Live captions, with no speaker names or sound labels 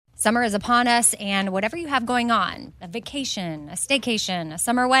Summer is upon us, and whatever you have going on, a vacation, a staycation, a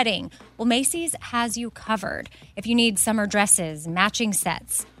summer wedding, well, Macy's has you covered. If you need summer dresses, matching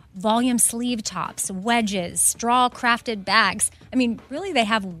sets, volume sleeve tops, wedges, straw crafted bags, I mean, really, they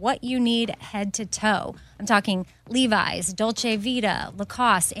have what you need head to toe. I'm talking Levi's, Dolce Vita,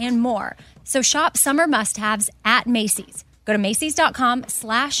 Lacoste, and more. So shop summer must-haves at Macy's. Go to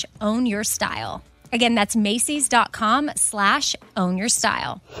Macys.com/ownyourstyle. Again, that's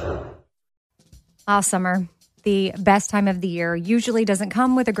Macys.com/ownyourstyle. Summer, the best time of the year, usually doesn't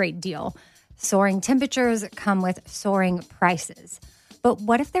come with a great deal. Soaring temperatures come with soaring prices. But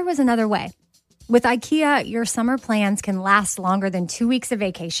what if there was another way? With IKEA, your summer plans can last longer than 2 weeks of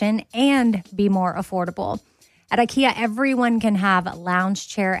vacation and be more affordable. At IKEA, everyone can have lounge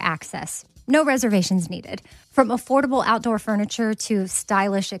chair access. No reservations needed. From affordable outdoor furniture to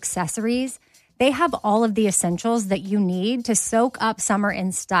stylish accessories, they have all of the essentials that you need to soak up summer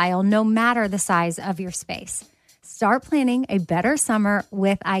in style, no matter the size of your space. Start planning a better summer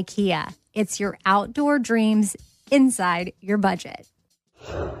with IKEA. It's your outdoor dreams inside your budget.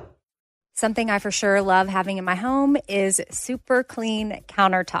 Something I for sure love having in my home is super clean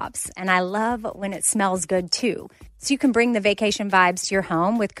countertops, and I love when it smells good too. So you can bring the vacation vibes to your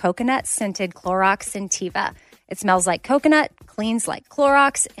home with coconut-scented Clorox Scentiva. It smells like coconut, cleans like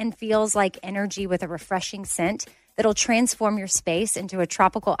Clorox, and feels like energy with a refreshing scent that'll transform your space into a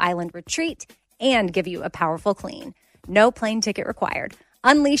tropical island retreat and give you a powerful clean. No plane ticket required.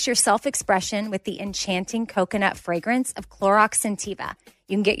 Unleash your self-expression with the enchanting coconut fragrance of Clorox Scentiva.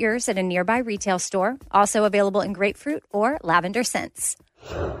 You can get yours at a nearby retail store, also available in grapefruit or lavender scents.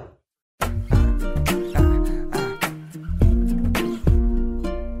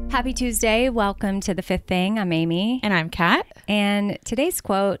 Happy Tuesday. Welcome to The Fifth Thing. I'm Amy. And I'm Kat. And today's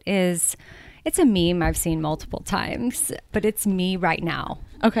quote is, it's a meme I've seen multiple times, but it's me right now.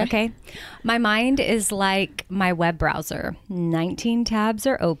 Okay. My mind is like my web browser. 19 tabs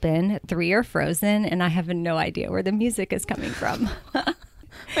are open, 3 are frozen, and I have no idea where the music is coming from.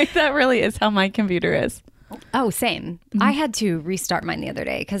 Like, that really is how my computer is. Oh, same. Mm-hmm. I had to restart mine the other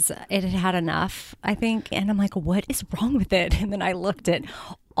day because it had had enough, I think. And I'm like, what is wrong with it? And then I looked at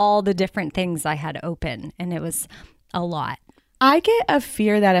all the different things I had open, and it was a lot. I get a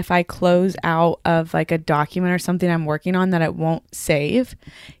fear that if I close out of like a document or something I'm working on, that it won't save,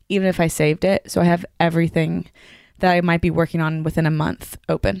 even if I saved it. So I have everything that I might be working on within a month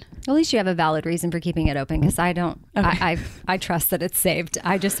open. At least you have a valid reason for keeping it open, because I don't. Okay. I trust that it's saved.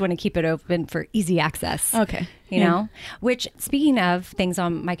 I just want to keep it open for easy access. Okay. You know, which, speaking of things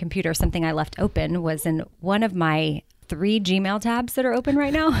on my computer, something I left open was in one of my 3 Gmail tabs that are open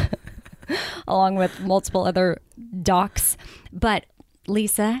right now, along with multiple other docs. But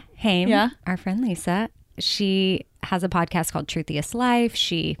Lisa Haim, our friend Lisa, she has a podcast called Truthiest Life.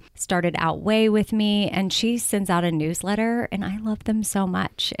 She started Outweigh with me, and she sends out a newsletter, and I love them so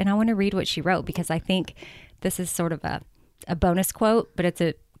much. And I want to read what she wrote, because I think this is sort of a bonus quote, but it's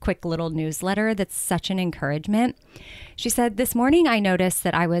a quick little newsletter that's such an encouragement. She said, "This morning I noticed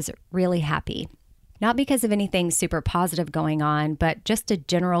that I was really happy. Not because of anything super positive going on, but just a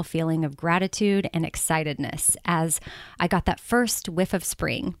general feeling of gratitude and excitedness as I got that first whiff of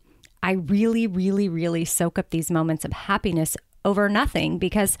spring. I really, really, really soak up these moments of happiness over nothing,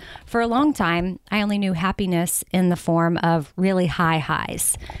 because for a long time, I only knew happiness in the form of really high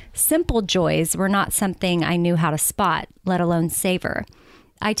highs. Simple joys were not something I knew how to spot, let alone savor.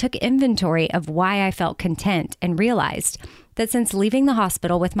 I took inventory of why I felt content and realized that since leaving the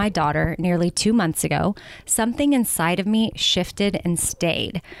hospital with my daughter nearly 2 months ago, something inside of me shifted and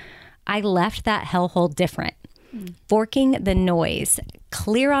stayed. I left that hellhole different, forking the noise,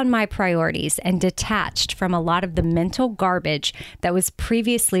 clear on my priorities, and detached from a lot of the mental garbage that was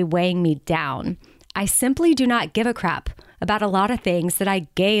previously weighing me down. I simply do not give a crap about a lot of things that I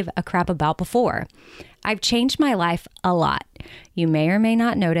gave a crap about before. I've changed my life a lot. You may or may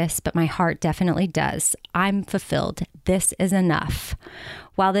not notice, but my heart definitely does. I'm fulfilled. This is enough.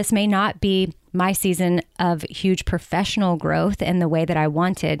 While this may not be my season of huge professional growth in the way that I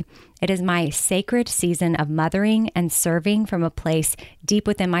wanted, it is my sacred season of mothering and serving from a place deep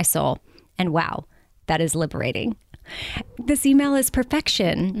within my soul. And wow, that is liberating." This email is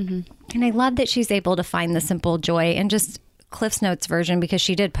perfection. Mm-hmm. And I love that she's able to find the simple joy, and just Cliff's Notes version, because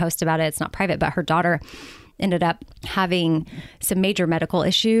she did post about it. It's not private, but her daughter ended up having some major medical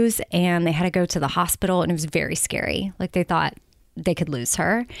issues, and they had to go to the hospital, and it was very scary. Like, they thought they could lose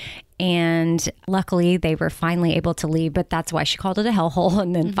her. And luckily they were finally able to leave, but that's why she called it a hellhole.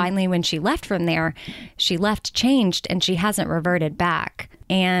 And then finally, when she left from there, she left changed, and she hasn't reverted back.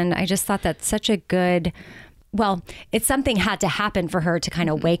 And I just thought that's such a good well, it's something had to happen for her to kind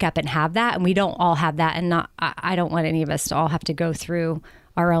of wake up and have that. And we don't all have that. And I don't want any of us to all have to go through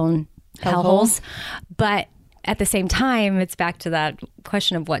our own hellholes. But at the same time, it's back to that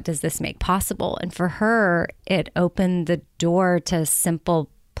question of what does this make possible? And for her, it opened the door to simple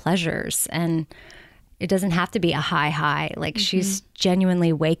pleasures. And it doesn't have to be a high. Like she's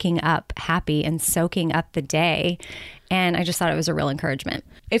genuinely waking up happy and soaking up the day. And I just thought it was a real encouragement.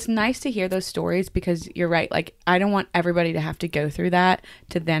 It's nice to hear those stories because you're right. Like, I don't want everybody to have to go through that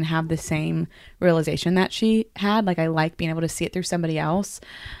to then have the same realization that she had. Like, I like being able to see it through somebody else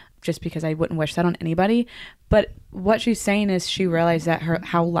just because I wouldn't wish that on anybody. But what she's saying is she realized that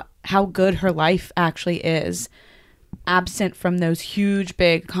how good her life actually is absent from those huge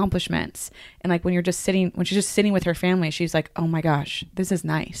big accomplishments. And like when she's just sitting with her family, she's like, oh my gosh, this is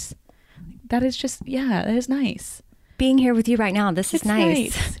nice. That is just, yeah, that is nice. Being here with you right now, this is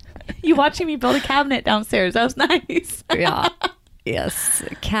nice. You watching me build a cabinet downstairs, that was nice. Yeah. Yes.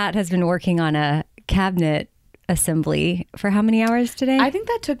 Kat has been working on a cabinet assembly for how many hours today? I think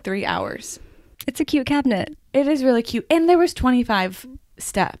that took 3 hours. It's a cute cabinet. It is really cute. And there was 25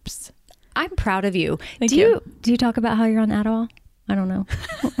 steps. I'm proud of you. Thank you. Do you talk about how you're on Adderall? I don't know.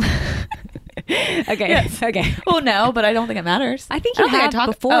 Okay. Yes. Okay. Well, no, but I don't think it matters. I think you have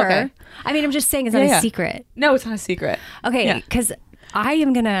before. Oh, okay. I mean, I'm just saying it's not a secret. No, it's not a secret. Okay, because I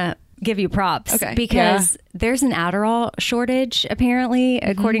am going to give you props because there's an Adderall shortage, apparently,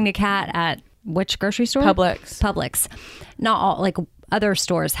 according to Kat, at which grocery store? Publix. Not all, like other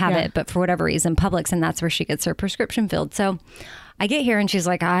stores have it, but for whatever reason, Publix, and that's where she gets her prescription filled. So I get here and she's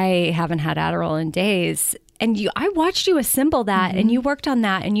like, I haven't had Adderall in days. And I watched you assemble that and you worked on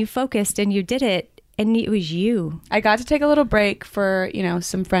that and you focused and you did it. And it was you. I got to take a little break for,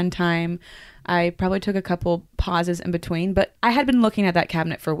 some friend time. I probably took a couple pauses in between, but I had been looking at that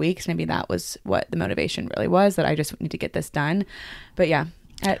cabinet for weeks. Maybe that was what the motivation really was, that I just need to get this done. But yeah,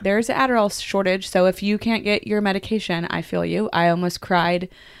 there's an Adderall shortage. So if you can't get your medication, I feel you. I almost cried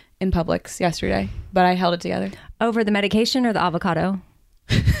in Publix yesterday, but I held it together. Over the medication or the avocado?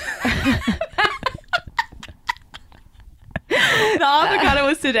 The avocado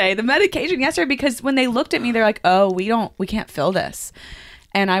was today. The medication yesterday, because when they looked at me, they're like, oh, we can't fill this.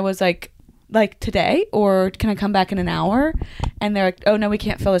 And I was like today, or can I come back in an hour? And they're like, oh no, we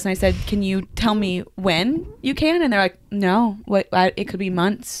can't fill this. And I said, can you tell me when you can? And they're like, no, it could be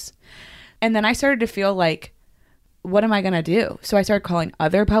months. And then I started to feel like, what am I going to do? So I started calling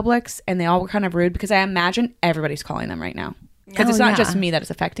other Publix, and they all were kind of rude because I imagine everybody's calling them right now. Because it's not just me that it's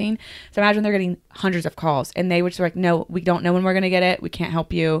affecting. So imagine they're getting hundreds of calls, and they were just like, no, we don't know when we're going to get it. We can't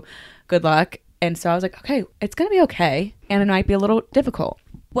help you. Good luck. And so I was like, okay, it's going to be okay. And it might be a little difficult.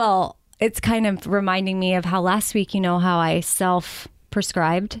 Well, it's kind of reminding me of how last week, how I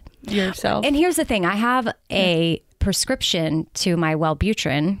self-prescribed. Yourself. And here's the thing. I have a prescription to my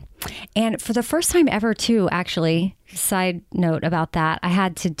Wellbutrin. And for the first time ever too, actually, side note about that, I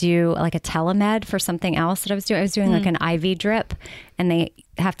had to do like a telemed for something else that I was doing. I was doing like an IV drip, and they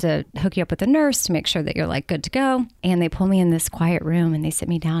have to hook you up with a nurse to make sure that you're like good to go. And they pull me in this quiet room and they sit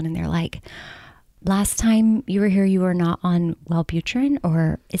me down and they're like, last time you were here, you were not on Wellbutrin,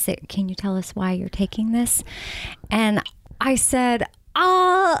 or can you tell us why you're taking this? And I said,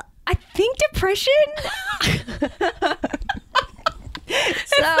 I think depression.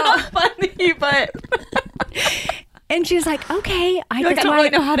 It's not funny, but and she's like, okay, I don't really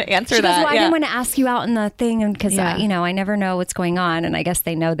know how to answer that. Goes, well, I didn't want to ask you out in the thing, and because I never know what's going on, and I guess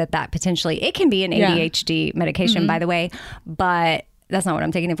they know that potentially it can be an ADHD medication, by the way, but that's not what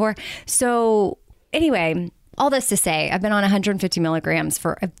I'm taking it for. So anyway, all this to say, I've been on 150 milligrams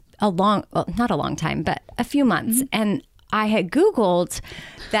for not a long time, but a few months, and I had Googled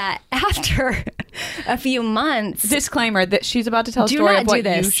that after a few months. Disclaimer that she's about to tell a story of what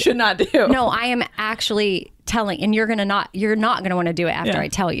you should not do. No, I am actually telling, and you're not going to want to do it after I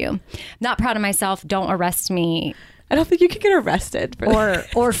tell you. Not proud of myself. Don't arrest me. I don't think you can get arrested for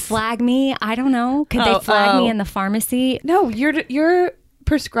or flag me. I don't know. Could they flag me in the pharmacy? No, you're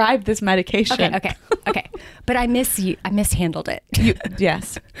prescribed this medication. Okay. But I mishandled it.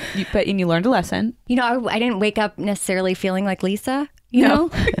 Yes. But you learned a lesson. I didn't wake up necessarily feeling like Lisa, know?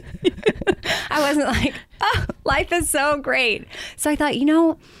 I wasn't like, oh, life is so great. So I thought,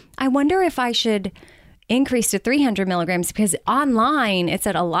 I wonder if I should increase to 300 milligrams, because online it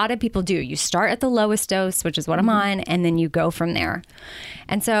said a lot of people do. You start at the lowest dose, which is what I'm on, and then you go from there.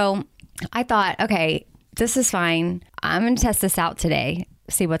 And so I thought, okay, this is fine. I'm going to test this out today,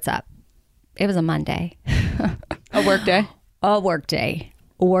 see what's up. It was a Monday. A work day? A work day.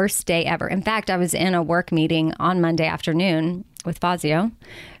 Worst day ever. In fact, I was in a work meeting on Monday afternoon with Fazio,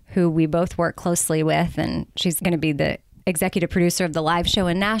 who we both work closely with, and she's going to be the executive producer of the live show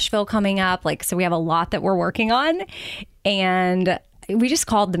in Nashville coming up. Like, so we have a lot that we're working on. And we just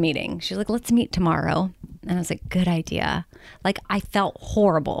called the meeting. She's like, let's meet tomorrow. And I was like, good idea. Like, I felt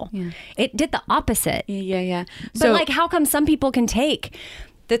horrible. Yeah. It did the opposite. Yeah. But like, how come some people can take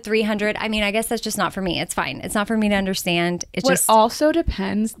the 300? I mean, I guess that's just not for me. It's fine. It's not for me to understand. It's what just also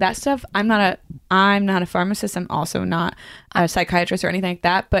depends. That stuff, I'm not a pharmacist. I'm also not a psychiatrist or anything like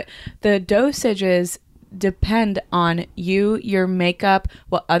that. But the dosages depend on you, your makeup,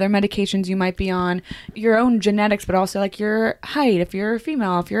 what other medications you might be on, your own genetics, but also like your height, if you're a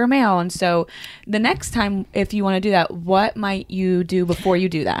female, if you're a male. And so the next time, if you want to do that, what might you do before you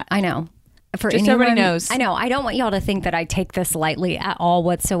do that? I know. Just so everybody knows. I know. I don't want y'all to think that I take this lightly at all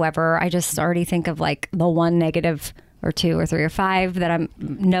whatsoever. I just already think of like the one negative or 2 or 3 or 5 that I'm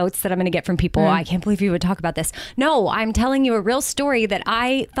notes that I'm going to get from people. I can't believe you would talk about this. No, I'm telling you a real story that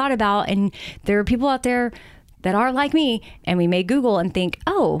I thought about, and there are people out there that are like me, and we may Google and think,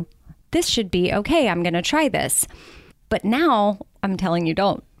 oh, this should be okay. I'm going to try this. But now I'm telling you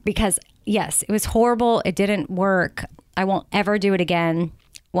don't, because yes, it was horrible. It didn't work. I won't ever do it again.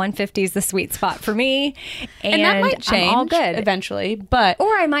 150 is the sweet spot for me, and that might change I'm all good eventually. But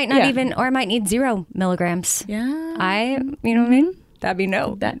or I might not even, or I might need 0 milligrams. Yeah, you know what I mean? That'd be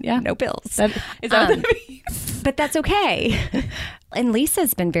no pills. Is that what that means? But that's okay. And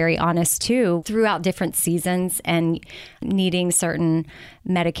Lisa's been very honest too throughout different seasons and needing certain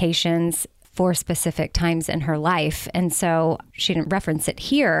medications for specific times in her life. And so she didn't reference it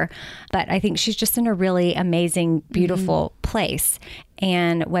here, but I think she's just in a really amazing, beautiful place.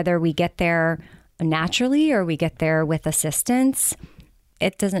 And whether we get there naturally or we get there with assistance,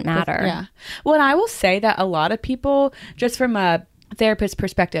 it doesn't matter. Yeah. Well, and I will say that a lot of people, just from a therapist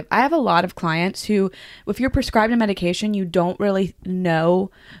perspective, I have a lot of clients who, if you're prescribed a medication, you don't really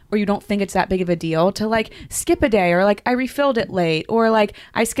know, or you don't think it's that big of a deal to like skip a day, or like I refilled it late, or like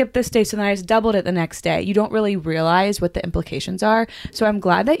I skipped this day so then I just doubled it the next day. You don't really realize what the implications are. So I'm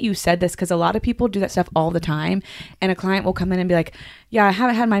glad that you said this, because a lot of people do that stuff all the time, and a client will come in and be like, yeah, I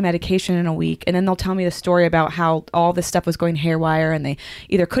haven't had my medication in a week. And then they'll tell me the story about how all this stuff was going haywire, and they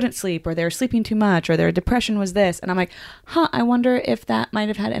either couldn't sleep, or they were sleeping too much, or their depression was this. And I'm like, I wonder if that might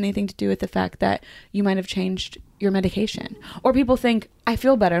have had anything to do with the fact that you might have changed your medication. Or people think, I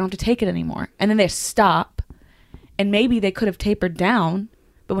feel better, I don't have to take it anymore. And then they stop, and maybe they could have tapered down,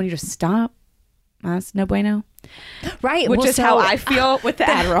 but when you just stop, that's no bueno. Right. Which is how I feel with the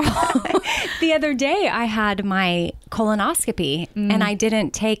Adderall. The other day I had my colonoscopy and I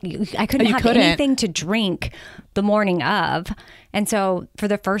couldn't have anything to drink the morning of. And so for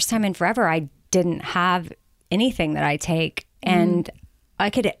the first time in forever, I didn't have anything that I take. And I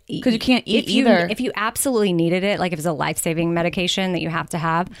could, because you can't eat either. If you absolutely needed it, like if it's a life-saving medication that you have to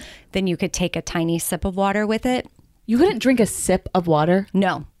have, then you could take a tiny sip of water with it. You couldn't drink a sip of water?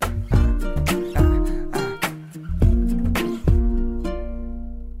 No.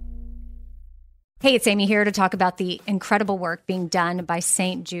 Hey, it's Amy here to talk about the incredible work being done by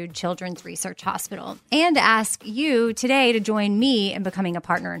St. Jude Children's Research Hospital, and to ask you today to join me in becoming a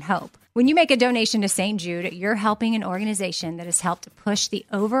partner in hope. When you make a donation to St. Jude, you're helping an organization that has helped push the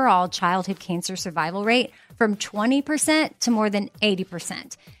overall childhood cancer survival rate from 20% to more than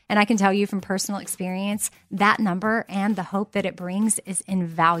 80%. And I can tell you from personal experience, that number and the hope that it brings is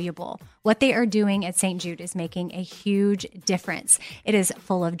invaluable. What they are doing at St. Jude is making a huge difference. It is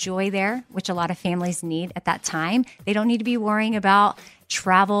full of joy there, which a lot of families need at that time. They don't need to be worrying about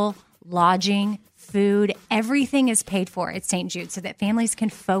travel, lodging, food. Everything is paid for at St. Jude so that families can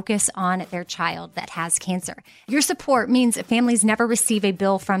focus on their child that has cancer. Your support means families never receive a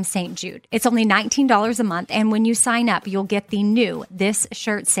bill from St. Jude. It's only $19 a month, and when you sign up, you'll get the new This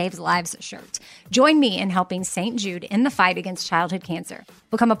Shirt Saves Lives shirt. Join me in helping St. Jude in the fight against childhood cancer.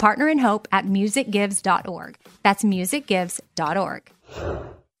 Become a partner in hope at musicgives.org. That's musicgives.org.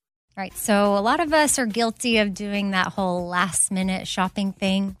 All right, so a lot of us are guilty of doing that whole last-minute shopping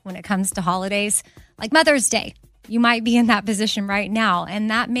thing when it comes to holidays, like Mother's Day. You might be in that position right now, and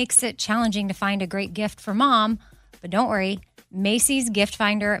that makes it challenging to find a great gift for mom. But don't worry, Macy's Gift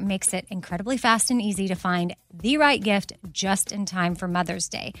Finder makes it incredibly fast and easy to find the right gift just in time for Mother's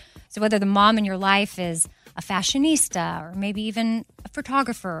Day. So whether the mom in your life is a fashionista, or maybe even a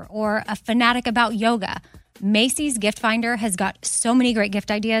photographer, or a fanatic about yoga, Macy's Gift Finder has got so many great gift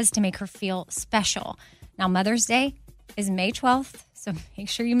ideas to make her feel special. Now, Mother's Day is May 12th, so make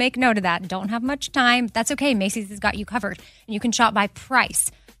sure you make note of that. Don't have much time. That's okay. Macy's has got you covered. And you can shop by price,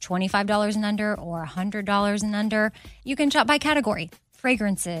 $25 and under or $100 and under. You can shop by category,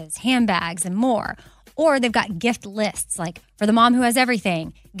 fragrances, handbags, and more. Or they've got gift lists, like for the mom who has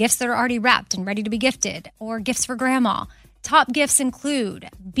everything, gifts that are already wrapped and ready to be gifted, or gifts for grandma. Top gifts include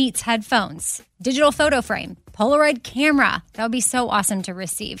Beats headphones, digital photo frame, Polaroid camera. That would be so awesome to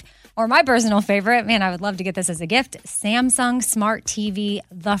receive. Or my personal favorite, man, I would love to get this as a gift, Samsung Smart TV,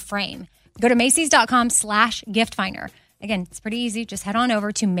 the frame. Go to Macys.com/gift finder. Again, it's pretty easy. Just head on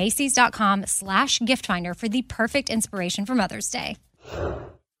over to Macys.com/gift finder for the perfect inspiration for Mother's Day.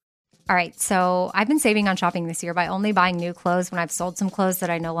 All right, so I've been saving on shopping this year by only buying new clothes when I've sold some clothes that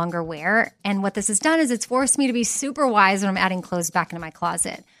I no longer wear. And what this has done is it's forced me to be super wise when I'm adding clothes back into my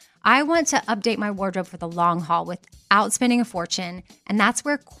closet. I want to update my wardrobe for the long haul without spending a fortune, and that's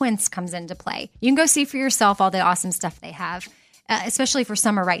where Quince comes into play. You can go see for yourself all the awesome stuff they have, especially for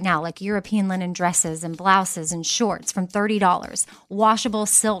summer right now, like European linen dresses and blouses and shorts from $30, washable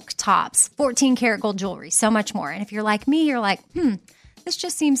silk tops, 14-karat gold jewelry, so much more. And if you're like me, you're like, this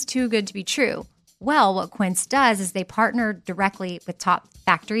just seems too good to be true. Well, what Quince does is they partner directly with top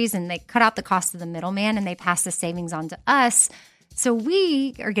factories and they cut out the cost of the middleman and they pass the savings on to us. So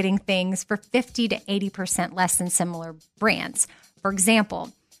we are getting things for 50 to 80% less than similar brands. For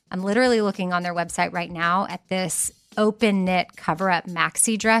example, I'm literally looking on their website right now at this open knit cover-up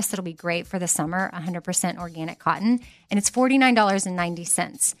maxi dress that'll be great for the summer, 100% organic cotton, and it's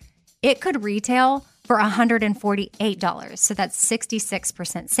 $49.90. It could retail for $148, so that's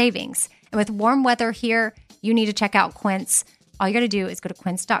 66% savings. And with warm weather here, you need to check out Quince. All you got to do is go to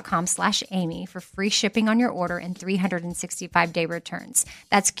quince.com/Amy for free shipping on your order and 365-day returns.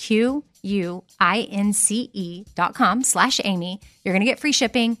 That's QUINCE.com/Amy. You're going to get free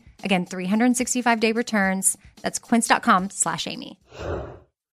shipping. Again, 365-day returns. That's quince.com/Amy.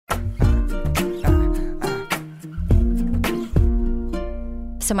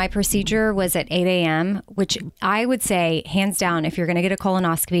 So my procedure was at 8 a.m., which I would say, hands down, if you're going to get a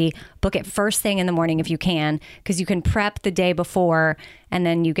colonoscopy, book it first thing in the morning if you can, because you can prep the day before and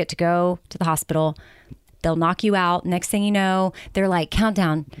then you get to go to the hospital. They'll knock you out. Next thing you know, they're like,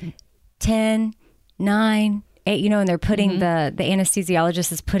 countdown, 10, 9, 8, and they're putting the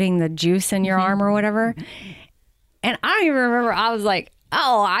anesthesiologist is putting the juice in your arm or whatever. And I don't even remember. I was like,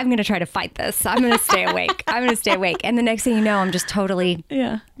 oh, I'm going to try to fight this. I'm going to stay awake. And the next thing you know, I'm just totally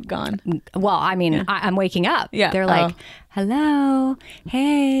gone. Well, I mean, I'm waking up. Yeah. They're like, hello,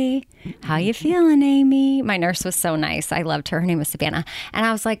 hey, how you feeling, Amy? My nurse was so nice. I loved her. Her name was Savannah. And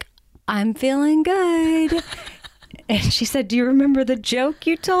I was like, I'm feeling good. And she said, do you remember the joke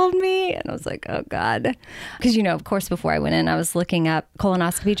you told me? And I was like, oh, God. Because, of course, before I went in, I was looking up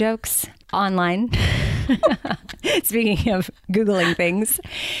colonoscopy jokes online. Speaking of Googling things.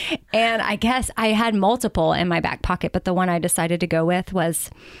 And I guess I had multiple in my back pocket, but the one I decided to go with was,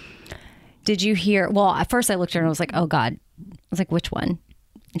 did you hear? Well, at first I looked at her and I was like, oh, God. I was like, which one?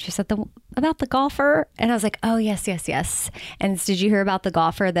 And she said, about the golfer. And I was like, oh, yes. And did you hear about the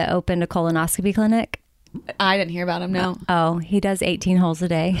golfer that opened a colonoscopy clinic? I didn't hear about him, no. Oh, he does 18 holes a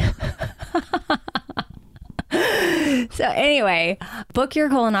day. So anyway, book your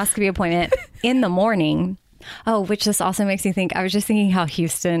colonoscopy appointment in the morning. Oh, which this also makes me think, I was just thinking how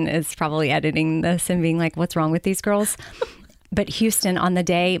Houston is probably editing this and being like, what's wrong with these girls? But Houston, on the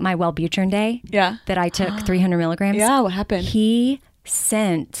day, my Wellbutrin day, that I took 300 milligrams. Yeah, what happened? He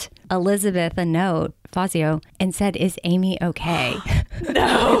sent Elizabeth a note, Fazio, and said, is Amy okay?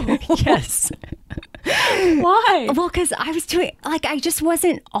 No. Yes. Why? Well, because I was doing, I just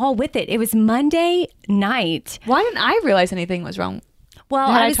wasn't all with it. It was Monday night. Why didn't I realize anything was wrong? Well,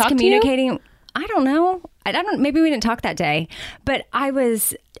 I was communicating. I don't know. Maybe we didn't talk that day, but I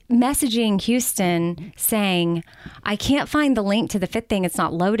was messaging Houston saying, I can't find the link to the Fit thing. It's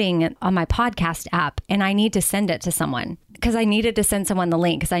not loading on my podcast app, and I need to send it to someone. Because I needed to send someone the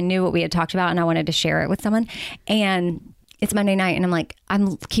link because I knew what we had talked about and I wanted to share it with someone. And it's Monday night and I'm like,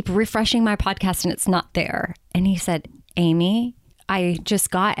 keep refreshing my podcast and it's not there. And he said, Amy, I just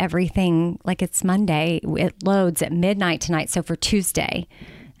got everything. It's Monday. It loads at midnight tonight. So for Tuesday.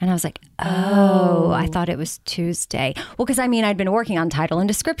 And I was like, oh, I thought it was Tuesday. Well, because I'd been working on title and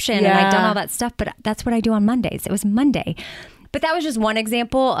description and I'd done all that stuff, but that's what I do on Mondays. It was Monday. But that was just one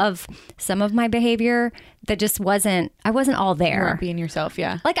example of some of my behavior that just I wasn't all there. You weren't being yourself,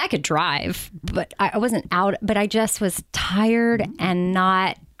 yeah. I could drive, but I wasn't out, but I just was tired and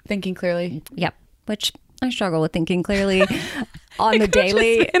not thinking clearly. Yep. Which I struggle with thinking clearly on the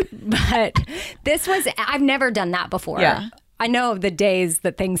daily. But this was, I've never done that before. Yeah. I know of the days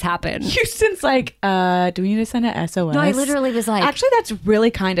that things happen. Houston's like, do we need to send a SOS? No, I literally was like... Actually, that's really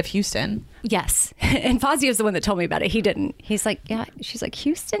kind of Houston. Yes. And Fazio's the one that told me about it. He didn't. He's like, yeah. She's like,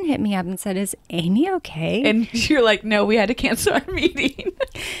 Houston hit me up and said, is Amy okay? And you're like, no, we had to cancel our meeting.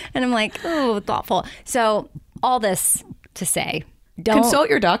 And I'm like, oh, thoughtful. So all this to say, don't...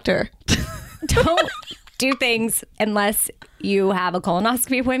 Consult your doctor. Don't do things unless you have a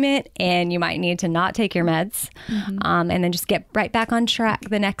colonoscopy appointment and you might need to not take your meds, and then just get right back on track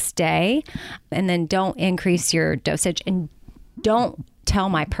the next day. And then don't increase your dosage, and don't tell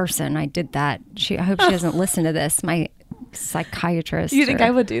my person I did that. I hope she doesn't listen to this. My psychiatrist. You think I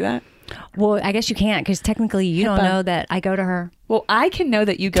would do that? Well, I guess you can't, because technically you don't know that I go to her. Well, I can know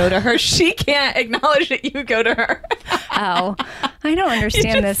that you go to her. She can't acknowledge that you go to her. Oh, I don't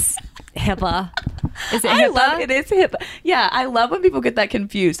understand this HIPAA. Is it HIPAA? It is HIPAA. Yeah, I love when people get that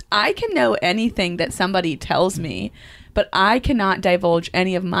confused. I can know anything that somebody tells me, but I cannot divulge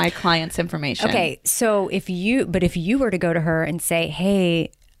any of my clients' information. Okay, so if you were to go to her and say,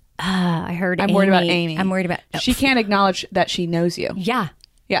 hey, I heard I'm worried about Amy. I'm worried about... She can't acknowledge that she knows you. Yeah.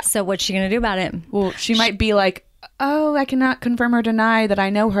 Yeah. So what's she going to do about it? Well, she might be like, oh, I cannot confirm or deny that I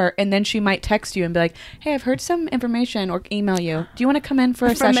know her. And then she might text you and be like, hey, I've heard some information, or email you. Do you want to come in for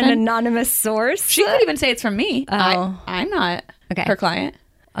a session? From an anonymous source? She could even say it's from me. Oh. I'm not her client.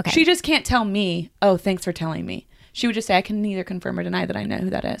 Okay. She just can't tell me, oh, thanks for telling me. She would just say, I can neither confirm or deny that I know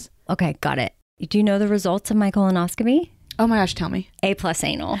who that is. Okay, got it. Do you know the results of my colonoscopy? Oh my gosh, tell me. A+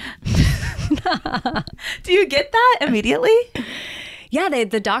 anal. Do you get that immediately? Yeah,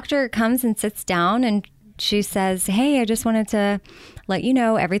 the doctor comes and sits down and she says, hey, I just wanted to let you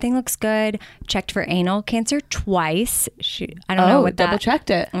know everything looks good. Checked for anal cancer twice. I don't know what that... double checked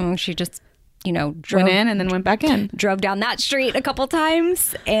it. She just, went in and then went back in. Drove down that street a couple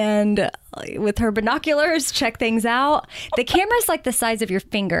times and with her binoculars, check things out. The camera's like the size of your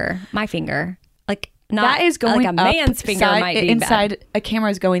finger, my finger. Like not that is going like a man's finger might be inside bad. A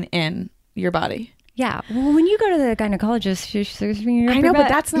camera is going in your body. Yeah. Well, when you go to the gynecologist, she's I know, but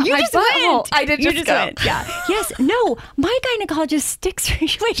that's not you my just butthole. went. I did just go. Went. Yeah. Yes. No. My gynecologist sticks her. Wait,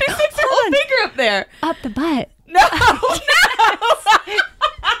 She sticks her whole finger up there. Up the butt. No.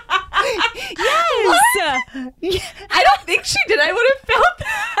 Yes. I don't think she did. I would have felt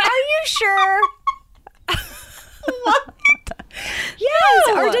that. Are you sure? What? Yes.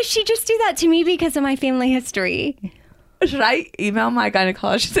 No. Or does she just do that to me because of my family history? Should I email my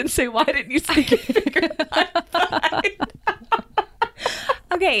gynecologist and say, why didn't you stick your finger in my butt?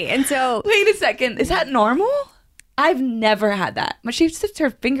 Okay, and so... Wait a second. Is that normal? I've never had that. But she sticks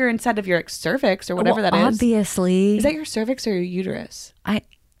her finger inside of your cervix or whatever that is. Obviously. Is that your cervix or your uterus? I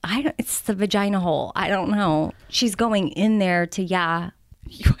don't... It's the vagina hole. I don't know. She's going in there to,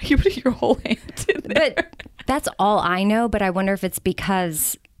 You put your whole hand in there. But that's all I know, but I wonder if it's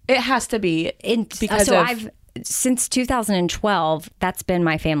because... It has to be. Since 2012, that's been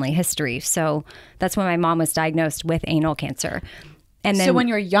my family history. So that's when my mom was diagnosed with anal cancer. And then, so when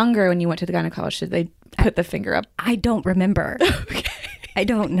you were younger, when you went to the gynecologist, did they put the finger up? I don't remember. Okay. I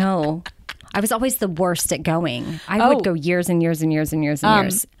don't know. I was always the worst at going. I would go years and years and years and years and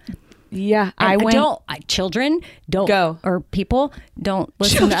years. Yeah, children don't go, or people don't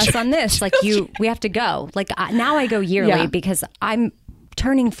listen to us on this. Like we have to go. Like now I go yearly because I'm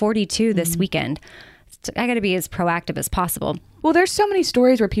turning 42 this weekend. I got to be as proactive as possible. Well, there's so many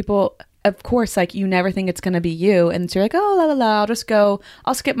stories where people, of course, like you never think it's going to be you. And so you're like, oh, la, la, la, I'll just go.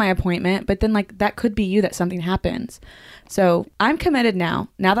 I'll skip my appointment. But then like that could be you that something happens. So I'm committed now.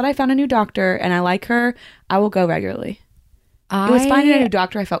 Now that I found a new doctor and I like her, I will go regularly. It was finding a new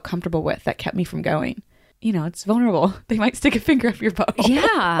doctor I felt comfortable with that kept me from going. It's vulnerable. They might stick a finger up your butt.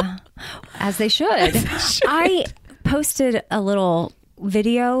 Yeah, as they should. I posted a little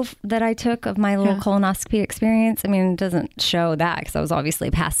video that I took of my little colonoscopy experience. I mean, it doesn't show that because I was obviously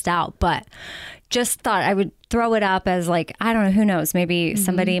passed out, but just thought I would throw it up as like, I don't know, who knows, maybe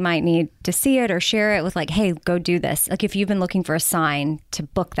somebody might need to see it or share it with like, hey, go do this. Like if you've been looking for a sign to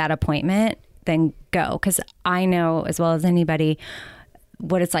book that appointment, then go. Because I know as well as anybody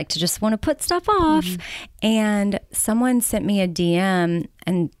what it's like to just want to put stuff off. And someone sent me a DM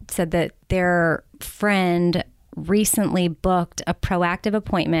and said that their friend recently booked a proactive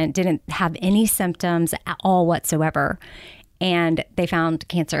appointment, didn't have any symptoms at all whatsoever, and they found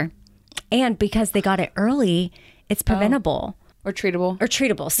cancer. And because they got it early, it's preventable. Or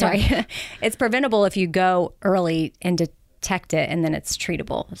treatable. Sorry. Yeah. It's preventable if you go early and detect it, and then it's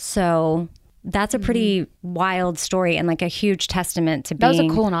treatable. So That's a pretty wild story and like a huge testament to That was a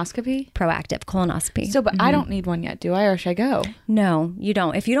being colonoscopy? proactive colonoscopy. So, but I don't need one yet, do I? Or should I go? No, you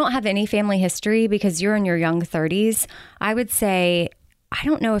don't. If you don't have any family history because you're in your young 30s, I would say, I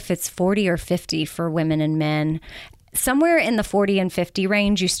don't know if it's 40 or 50 for women and men. Somewhere in the 40 and 50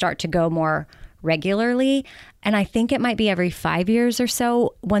 range, you start to go more regularly. And I think it might be every 5 years or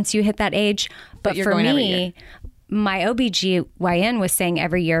so once you hit that age. But you're for going every me, year. my OBGYN was saying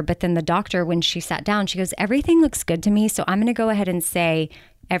every year, but then the doctor, when she sat down, she goes, everything looks good to me. So I'm going to go ahead and say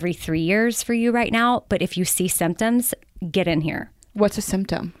every 3 years for you right now. But if you see symptoms, get in here. What's a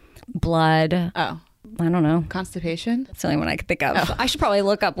symptom? Blood. Oh, I don't know. constipation? That's the only one I could think of. I should probably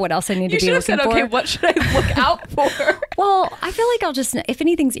look up what else I need You to be should have looking said, for. okay, what should I look out for? Well, I feel like I'll just, if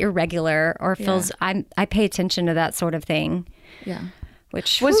anything's irregular or feels, I pay attention to that sort of thing. Yeah.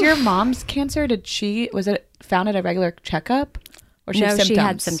 Which Was your mom's cancer? Was it found at a regular checkup? Or no, had symptoms? she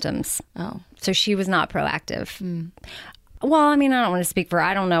had symptoms. Oh. So she was not proactive. Well, I mean, I don't want to speak for her.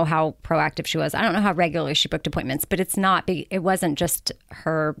 I don't know how proactive she was. I don't know how regularly she booked appointments, but it wasn't just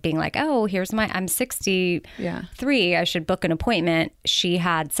her being like, oh, I'm 63. I should book an appointment. She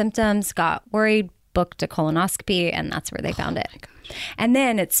had symptoms, got worried, booked a colonoscopy, and that's where they found it. And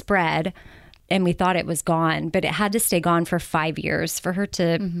then it spread and we thought it was gone, but it had to stay gone for 5 years for her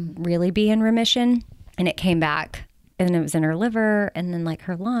to really be in remission. And it came back. And it was in her liver and then like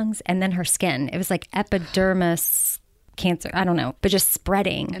her lungs and then her skin. It was like epidermis cancer. I don't know, but just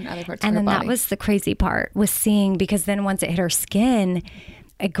spreading. And other parts and of her then body. that was the crazy part, was seeing, because then once it hit her skin,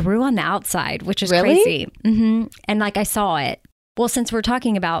 it grew on the outside, which is Really? crazy. And like I saw it. Well, since we're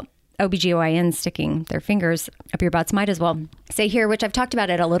talking about OBGYNs sticking their fingers up your butts, might as well say here, which I've talked about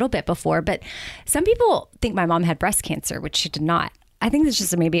it a little bit before, but some people think my mom had breast cancer, which she did not. I think it's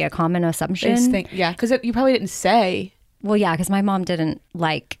just maybe a common assumption. Because you probably didn't say. Well, yeah, because my mom didn't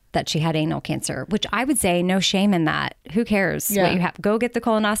like that she had anal cancer, which I would say no shame in that. Who cares what you have? Go get the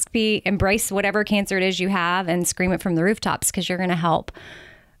colonoscopy, embrace whatever cancer it is you have, and scream it from the rooftops, because you're going to help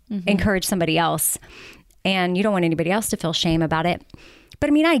encourage somebody else. And you don't want anybody else to feel shame about it. But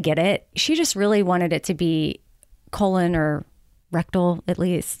I mean, I get it. She just really wanted it to be colon or rectal at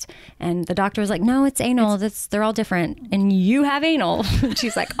least. And the doctor was like, no, it's anal. They're all different. And you have anal.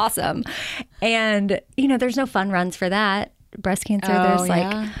 She's like, awesome. And, there's no fun runs for that. Breast cancer, there's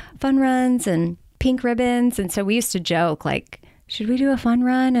like fun runs and pink ribbons. And so we used to joke like, should we do a fun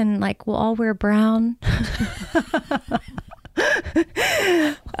run? And like, we'll all wear brown.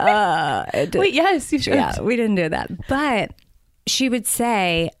 Wait, yes, you should. Yeah, we didn't do that. But she would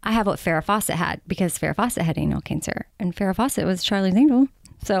say, I have what Farrah Fawcett had, because Farrah Fawcett had anal cancer. And Farrah Fawcett was Charlie's angel.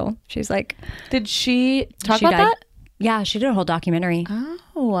 So she's like... Did she talk she about died. that? Yeah, she did a whole documentary. Oh.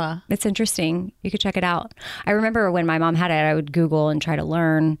 It's interesting. You could check it out. I remember when my mom had it, I would Google and try to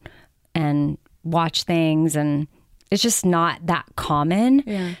learn and watch things. And it's just not that common,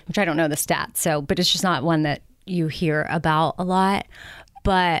 which I don't know the stats. But it's just not one that you hear about a lot.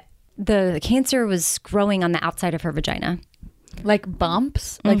 But the cancer was growing on the outside of her vagina. Like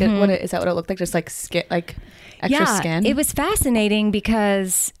bumps? Like is that what it looked like? Just like skin, like extra skin? It was fascinating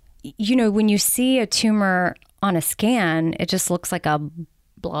because, when you see a tumor on a scan, it just looks like a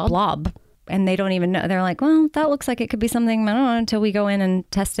blob. And they don't even know. They're like, well, that looks like it could be something, I don't know, until we go in and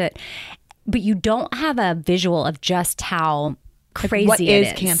test it. But you don't have a visual of just how crazy what it is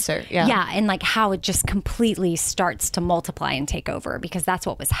is. Cancer? Yeah, and like how it just completely starts to multiply and take over, because that's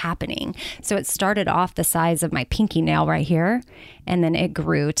what was happening. So it started off the size of my pinky nail right here, and then it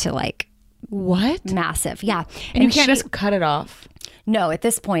grew to like massive. Yeah. And you can't just cut it off. No, at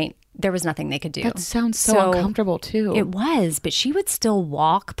this point there was nothing they could do. That sounds so uncomfortable too. It was, but she would still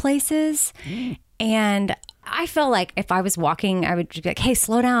walk places. And I felt like if I was walking, I would be like, hey,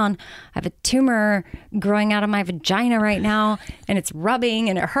 slow down. I have a tumor growing out of my vagina right now, and it's rubbing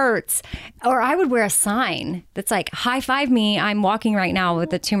and it hurts. Or I would wear a sign that's like, high five me. I'm walking right now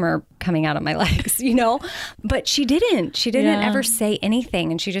with a tumor coming out of my legs, But she didn't. She didn't ever say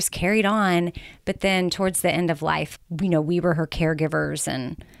anything, and she just carried on. But then towards the end of life, we were her caregivers,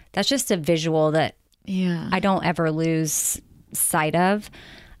 and that's just a visual that I don't ever lose sight of.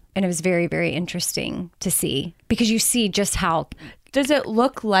 And it was very, very interesting to see, because you see just how... Does it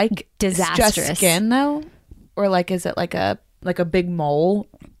look like disastrous just skin though? Or like, is it like a big mole?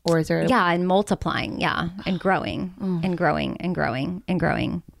 Or is there... Yeah, and multiplying, and growing and growing and growing and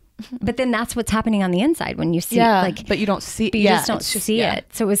growing. But then that's what's happening on the inside when you see but you don't see... But you just don't see it.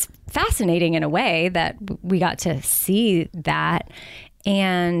 So it was fascinating in a way that we got to see that.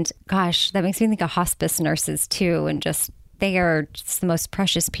 And gosh, that makes me think of hospice nurses too, and just... They are just the most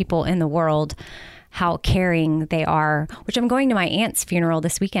precious people in the world, how caring they are, which I'm going to my aunt's funeral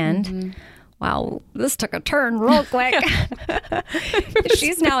this weekend, Wow, this took a turn real quick.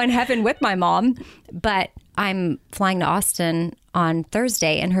 She's now in heaven with my mom, but I'm flying to Austin on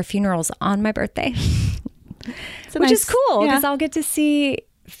Thursday, and her funeral's on my birthday, which is cool because I'll get to see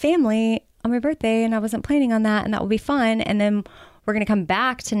family on my birthday, and I wasn't planning on that, and that will be fun. And then we're going to come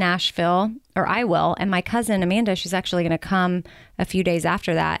back to Nashville, or I will, and my cousin Amanda, she's actually going to come a few days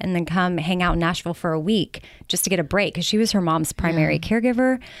after that and then come hang out in Nashville for a week just to get a break because she was her mom's primary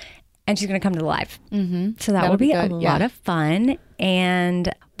caregiver. And she's going to come to the live. Mm-hmm. So that will be a lot of fun.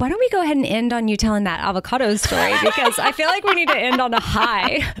 And why don't we go ahead and end on you telling that avocado story? Because I feel like we need to end on a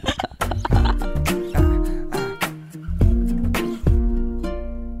high.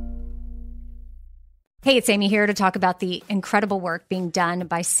 Hey, it's Amy here to talk about the incredible work being done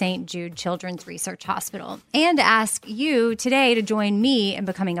by St. Jude Children's Research Hospital and to ask you today to join me in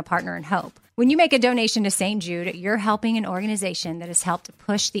becoming a partner in hope. When you make a donation to St. Jude, you're helping an organization that has helped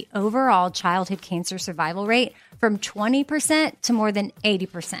push the overall childhood cancer survival rate from 20% to more than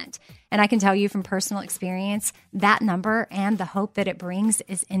 80%. And I can tell you from personal experience, that number and the hope that it brings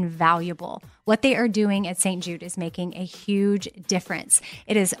is invaluable. What they are doing at St. Jude is making a huge difference.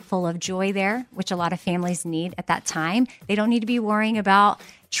 It is full of joy there, which a lot of families need at that time. They don't need to be worrying about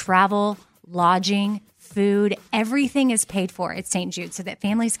travel, lodging, food. Everything is paid for at St. Jude so that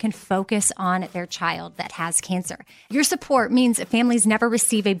families can focus on their child that has cancer. Your support means families never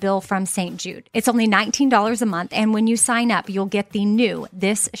receive a bill from St. Jude. It's only $19 a month, and when you sign up, you'll get the new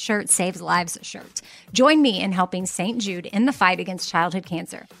This Shirt Saves Lives shirt. Join me in helping St. Jude in the fight against childhood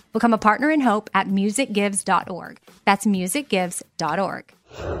cancer. Become a partner in hope at musicgives.org. That's musicgives.org.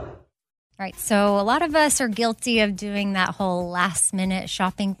 All right, so a lot of us are guilty of doing that whole last-minute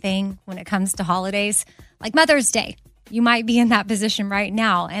shopping thing when it comes to holidays, like Mother's Day. You might be in that position right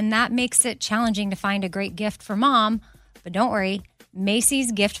now, and that makes it challenging to find a great gift for mom. But don't worry,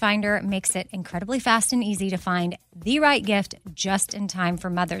 Macy's Gift Finder makes it incredibly fast and easy to find the right gift just in time for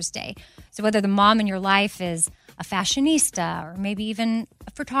Mother's Day. So whether the mom in your life is a fashionista or maybe even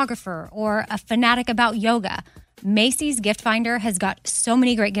a photographer or a fanatic about yoga, Macy's Gift Finder has got so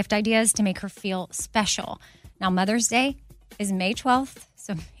many great gift ideas to make her feel special. Now, Mother's Day is May 12th,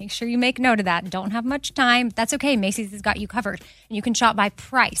 so make sure you make note of that. Don't have much time. That's okay. Macy's has got you covered. And you can shop by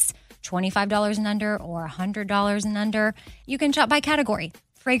price, $25 and under or $100 and under. You can shop by category,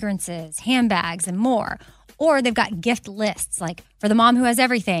 fragrances, handbags, and more. Or they've got gift lists, like for the mom who has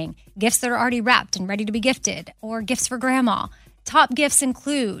everything, gifts that are already wrapped and ready to be gifted, or gifts for grandma. Top gifts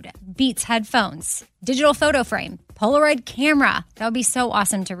include Beats headphones, digital photo frame, Polaroid camera. That would be so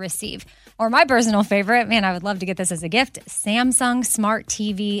awesome to receive. Or my personal favorite, man, I would love to get this as a gift, Samsung Smart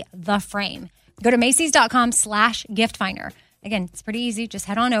TV, The Frame. Go to Macys.com/gift finder. Again, it's pretty easy. Just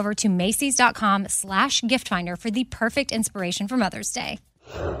head on over to Macys.com/gift finder for the perfect inspiration for Mother's Day.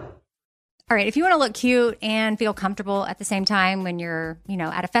 All right, if you want to look cute and feel comfortable at the same time when you're,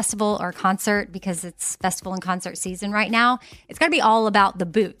 at a festival or a concert, because it's festival and concert season right now, it's got to be all about the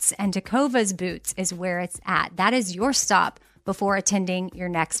boots. And Takova's Boots is where it's at. That is your stop before attending your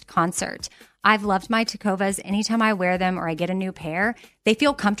next concert. I've loved my Takovas. Anytime I wear them or I get a new pair, they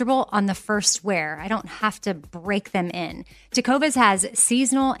feel comfortable on the first wear. I don't have to break them in. Takovas has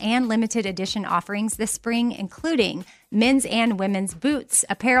seasonal and limited edition offerings this spring, including men's and women's boots,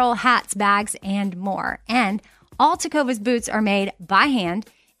 apparel, hats, bags, and more. And all Takova's boots are made by hand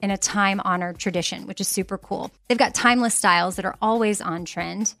in a time-honored tradition, which is super cool. They've got timeless styles that are always on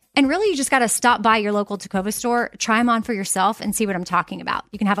trend. And really, you just got to stop by your local Takova store, try them on for yourself, and see what I'm talking about.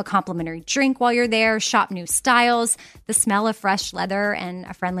 You can have a complimentary drink while you're there, shop new styles. The smell of fresh leather and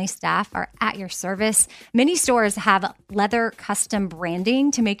a friendly staff are at your service. Many stores have leather custom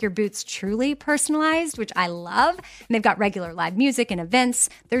branding to make your boots truly personalized, which I love. And they've got regular live music and events.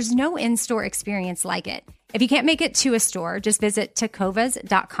 There's no in-store experience like it. If you can't make it to a store, just visit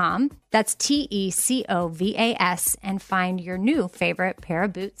tecovas.com. That's TECOVAS and find your new favorite pair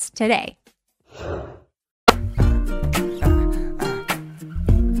of boots today.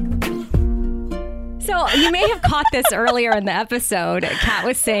 So you may have caught this earlier in the episode. Kat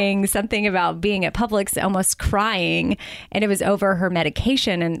was saying something about being at Publix, almost crying, and it was over her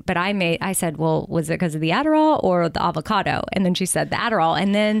medication. But I said, well, was it because of the Adderall or the avocado? And then she said the Adderall.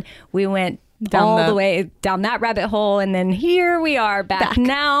 And then we went all the way down that rabbit hole. And then here we are back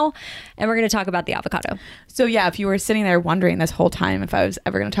now. And we're going to talk about the avocado. So yeah, if you were sitting there wondering this whole time if I was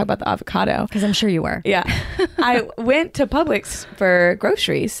ever going to talk about the avocado. Because I'm sure you were. Yeah. I went to Publix for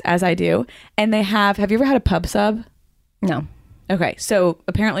groceries, as I do. And they have you ever had a pub sub? No. Okay. So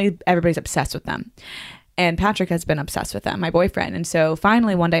apparently everybody's obsessed with them. And Patrick has been obsessed with them, my boyfriend. And so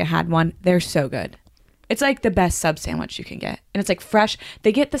finally one day I had one. They're so good. It's like the best sub sandwich you can get. And it's like fresh.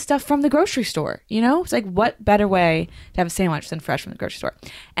 They get the stuff from the grocery store, you know? It's like, what better way to have a sandwich than fresh from the grocery store?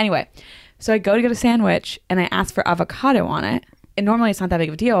 Anyway, so I go to get a sandwich and I ask for avocado on it. And normally it's not that big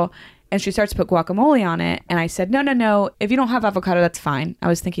of a deal. And she starts to put guacamole on it. And I said, no. If you don't have avocado, that's fine. I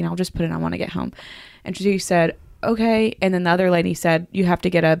was thinking I'll just put it on when I get home. And she said, okay. And then the other lady said, you have to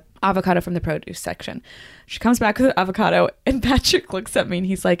get a avocado from the produce section. She comes back with an avocado and Patrick looks at me and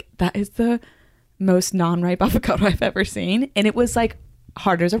he's like, that is the most non-ripe avocado I've ever seen. And it was like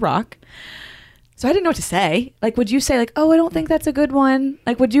hard as a rock. So I didn't know what to say. Like, would you say like, oh, I don't think that's a good one?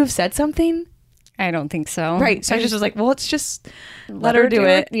 Like, would you have said something? I don't think so. Right. So I just was like, well, let's just let her do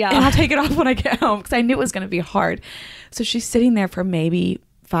it. Yeah. And I'll take it off when I get home because I knew it was going to be hard. So she's sitting there for maybe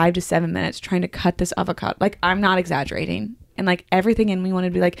 5 to 7 minutes trying to cut this avocado. Like, I'm not exaggerating. And like everything in me wanted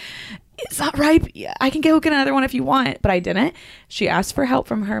to be like, it's not ripe. Yeah, I can go get another one if you want. But I didn't. She asked for help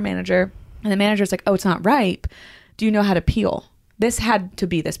from her manager. And the manager's like, oh, it's not ripe. Do you know how to peel? This had to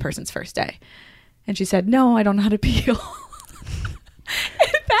be this person's first day. And she said, no, I don't know how to peel.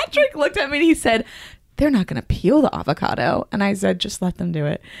 And Patrick looked at me and he said, they're not going to peel the avocado. And I said, just let them do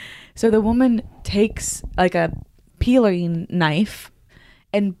it. So the woman takes like a peeling knife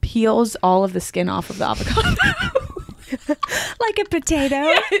and peels all of the skin off of the avocado. Like a potato.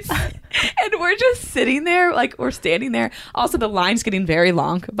 Yes. And we're just sitting there, like we're standing there. Also, the line's getting very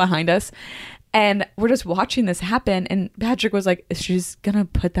long behind us. And we're just watching this happen. And Patrick was like, she's going to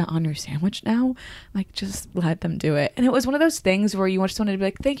put that on your sandwich now? Like, just let them do it. And it was one of those things where you just wanted to be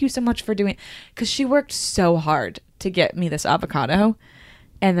like, thank you so much for doing it. Because she worked so hard to get me this avocado.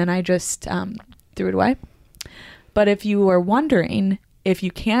 And then I just threw it away. But if you are wondering, if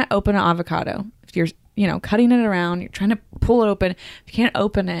you can't open an avocado, if you're, cutting it around, you're trying to pull it open, if you can't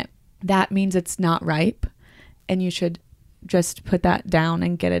open it, that means it's not ripe. And you should just put that down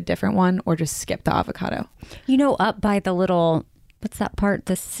and get a different one or just skip the avocado. Up by the little, what's that part?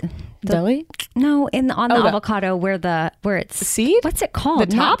 Belly? No, on the avocado where it's the seed? What's it called?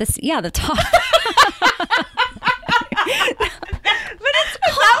 The top? The top. But it's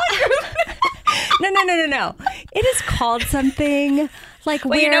called No. It is called something like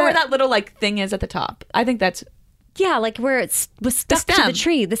well, where that little like thing is at the top. I think that's like where it was stuck to the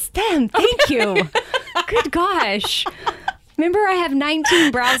tree. The stem. Thank you. Good gosh. Remember, I have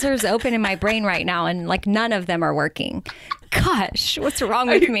 19 browsers open in my brain right now, and like none of them are working. Gosh, what's wrong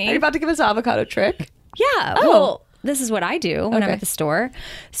with me? Are you about to give us an avocado trick? Yeah. Oh. Well, this is what I do when I'm at the store.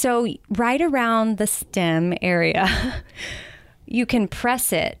 So right around the stem area, you can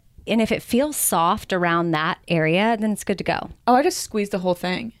press it. And if it feels soft around that area, then it's good to go. Oh, I just squeezed the whole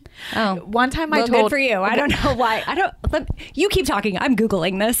thing. Oh, one time good for you. I don't know why. You keep talking. I'm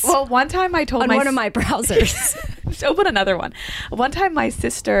Googling this. Well, one time I told on one of my browsers. Just open another one. One time my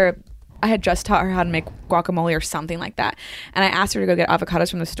sister, I had just taught her how to make guacamole or something like that. And I asked her to go get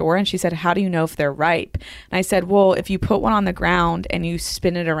avocados from the store. And she said, how do you know if they're ripe? And I said, well, if you put one on the ground and you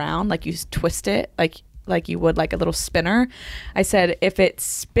spin it around, like you twist it, like you would like a little spinner. I said, if it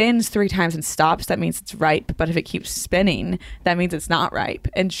spins 3 times and stops, that means it's ripe. But if it keeps spinning, that means it's not ripe.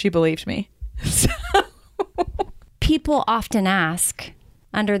 And she believed me. People often ask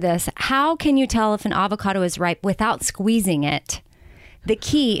under this, how can you tell if an avocado is ripe without squeezing it? The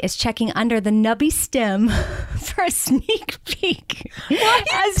key is checking under the nubby stem for a sneak peek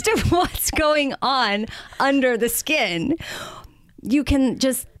as to what's going on under the skin. You can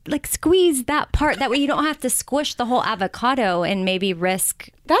just squeeze that part. That way you don't have to squish the whole avocado and maybe risk.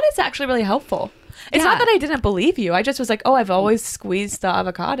 That is actually really helpful. It's not that I didn't believe you. I just was like, oh, I've always squeezed the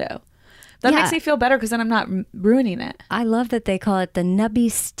avocado. That makes me feel better because then I'm not ruining it. I love that they call it the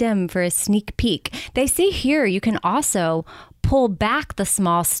nubby stem for a sneak peek. They say here you can also pull back the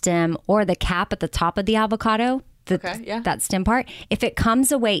small stem or the cap at the top of the avocado, that stem part. If it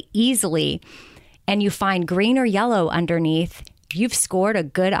comes away easily and you find green or yellow underneath, you've scored a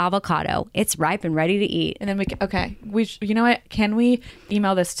good avocado. It's ripe and ready to eat. And then you know what? Can we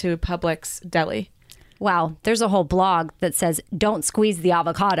email this to Publix Deli? Wow. There's a whole blog that says, don't squeeze the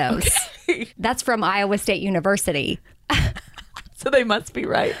avocados. Okay. That's from Iowa State University. So they must be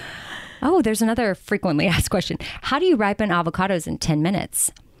right. Oh, there's another frequently asked question. How do you ripen avocados in 10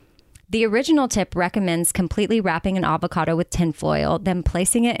 minutes? The original tip recommends completely wrapping an avocado with tinfoil, then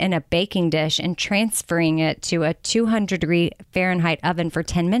placing it in a baking dish and transferring it to a 200-degree Fahrenheit oven for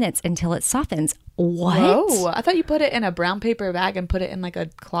 10 minutes until it softens. What? Whoa, I thought you put it in a brown paper bag and put it in like a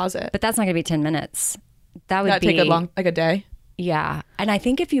closet. But that's not going to be 10 minutes. That'd take a day? Yeah. And I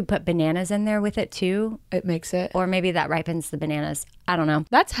think if you put bananas in there with it too. It makes it. Or maybe that ripens the bananas. I don't know.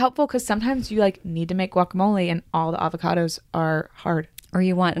 That's helpful because sometimes you need to make guacamole and all the avocados are hard. or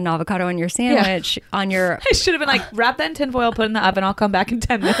you want an avocado on your sandwich, on your... I should have been like, wrap that in tinfoil, put it in the oven. I'll come back in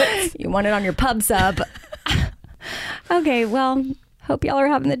 10 minutes. You want it on your pub sub. Okay, well, hope y'all are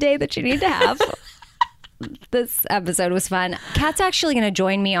having the day that you need to have. This episode was fun. Kat's actually going to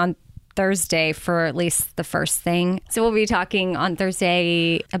join me on Thursday for at least the first thing. So we'll be talking on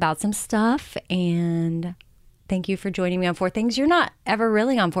Thursday about some stuff, and thank you for joining me on 4 Things. You're not ever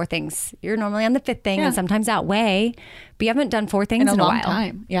really on 4 Things. You're normally on the 5th thing and sometimes outweigh, but you haven't done 4 Things in a long while.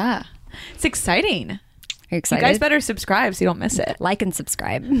 Time. Yeah. It's exciting. Are you excited? You guys better subscribe so you don't miss it. Like and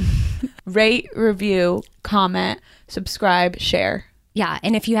subscribe. Rate, review, comment, subscribe, share. Yeah,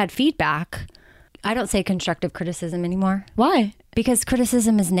 and if you had feedback, I don't say constructive criticism anymore. Why? Because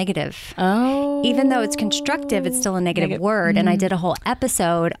criticism is negative. Oh. Even though it's constructive, it's still a negative word. And I did a whole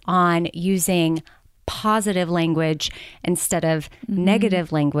episode on using positive language instead of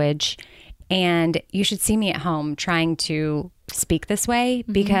negative language. And you should see me at home trying to speak this way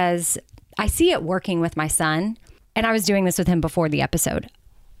because I see it working with my son. And I was doing this with him before the episode.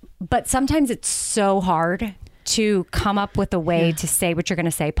 But sometimes it's so hard to come up with a way to say what you're going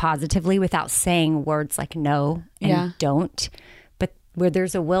to say positively without saying words like no and don't. But where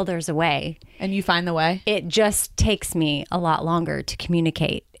there's a will, there's a way. And you find the way? It just takes me a lot longer to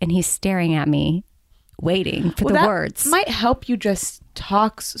communicate. And he's staring at me, waiting for the words. Might help you just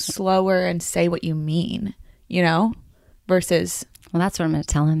talk slower and say what you mean, you know, versus... Well, that's what I'm going to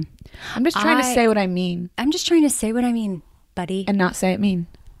tell him. I'm just trying to say what I mean. I'm just trying to say what I mean, buddy. And not say it mean.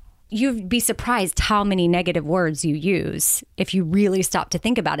 You'd be surprised how many negative words you use if you really stop to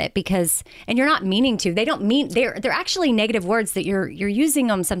think about it, because, and you're not meaning to, they don't mean, they're actually negative words that you're using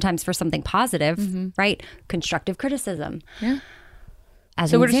them sometimes for something positive, right? Constructive criticism. Yeah.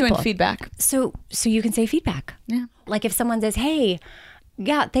 As so an we're example. just doing feedback. So you can say feedback. Yeah. Like if someone says, hey,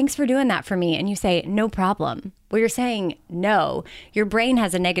 yeah, thanks for doing that for me. And you say, no problem. Well, you're saying no. Your brain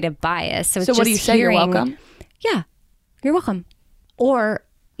has a negative bias. So it's what just do you say? You're welcome? Yeah, you're welcome. Or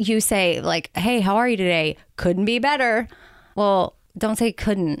you say like, hey, how are you today? Couldn't be better. Well, don't say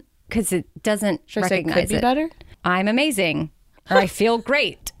couldn't, because it doesn't Should recognize I say could be it. better? I'm amazing. Or I feel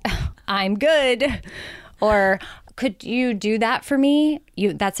great. I'm good. Or could you do that for me?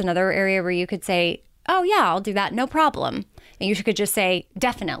 That's another area where you could say, oh yeah, I'll do that. No problem. And you could just say,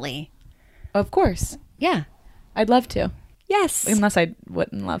 definitely. Of course. Yeah. I'd love to. Yes. Unless I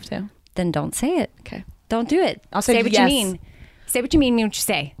wouldn't love to. Then don't say it. Okay. Don't do it. I'll say what yes. you mean. Say what you mean what you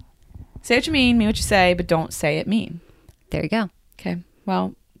say. Say what you mean what you say, but don't say it mean. There you go. Okay.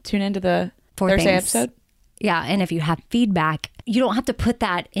 Well, tune into the 4 Thursday Things. episode. Yeah. And if you have feedback, you don't have to put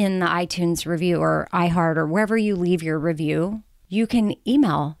that in the iTunes review or iHeart or wherever you leave your review. You can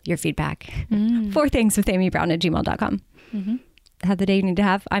email your feedback. 4thingswithamybrown@gmail.com. Have the day you need to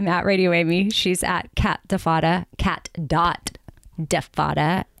have. I'm at Radio Amy. She's at cat.defada,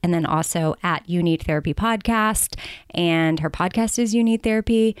 and then also at You Need Therapy Podcast. And her podcast is You Need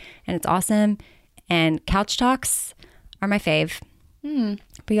Therapy, and it's awesome. And Couch Talks are my fave.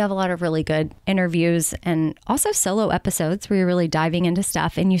 But you have a lot of really good interviews and also solo episodes where you're really diving into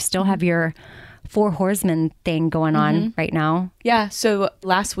stuff, and you still have your 4 Horsemen thing going on right now. Yeah. So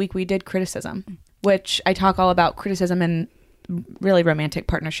last week we did criticism, which I talk all about criticism and really romantic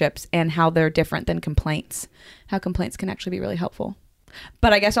partnerships and how they're different than complaints, how complaints can actually be really helpful.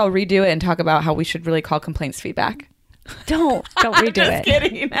 But I guess I'll redo it and talk about how we should really call complaints feedback. Don't redo Just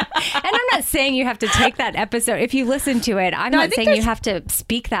kidding. And I'm not saying you have to take that episode. If you listen to it, I'm not saying you have to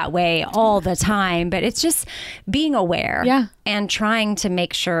speak that way all the time, but it's just being aware and trying to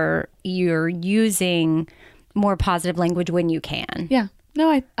make sure you're using more positive language when you can. Yeah.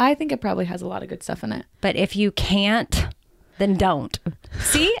 No, I think it probably has a lot of good stuff in it. But if you can't, then don't.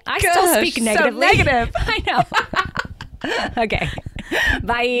 See, I still speak negatively. So negative. I know. Okay.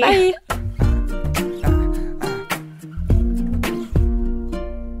 Bye. Bye.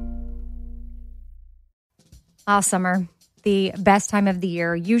 Summer, the best time of the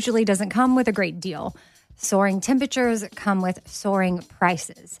year, usually doesn't come with a great deal. Soaring temperatures come with soaring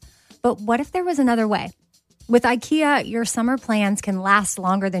prices. But what if there was another way? With IKEA, your summer plans can last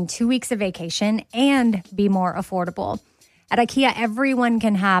longer than 2 weeks of vacation and be more affordable. At IKEA, everyone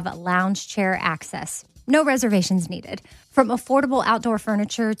can have lounge chair access. No reservations needed. From affordable outdoor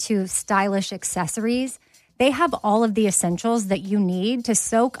furniture to stylish accessories, they have all of the essentials that you need to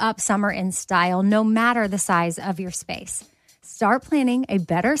soak up summer in style, no matter the size of your space. Start planning a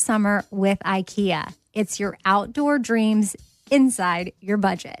better summer with IKEA. It's your outdoor dreams inside your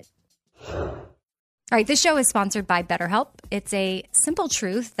budget. All right, this show is sponsored by BetterHelp. It's a simple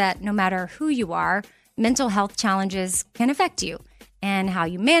truth that no matter who you are, mental health challenges can affect you. and how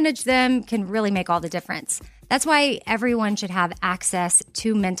you manage them can really make all the difference. That's why everyone should have access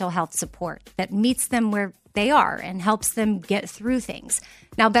to mental health support that meets them where they are and helps them get through things.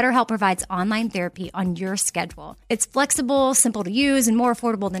 Now, BetterHelp provides online therapy on your schedule. It's flexible, simple to use, and more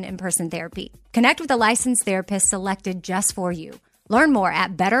affordable than in-person therapy. Connect with a licensed therapist selected just for you. Learn more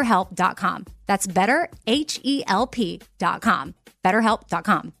at BetterHelp.com. That's BetterHelp.com.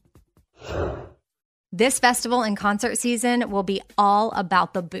 BetterHelp.com. This festival and concert season will be all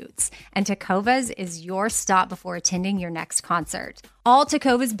about the boots, and Tecovas is your stop before attending your next concert. All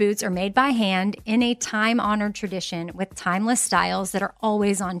Tecovas boots are made by hand in a time-honored tradition with timeless styles that are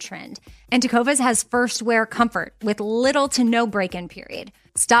always on trend. And Tecovas has first wear comfort with little to no break-in period.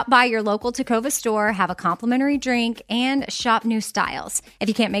 Stop by your local Tecova store, have a complimentary drink, and shop new styles. If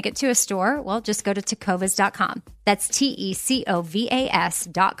you can't make it to a store, well, just go to tecovas.com. That's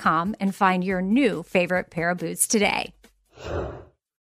Tecovas.com and find your new favorite pair of boots today.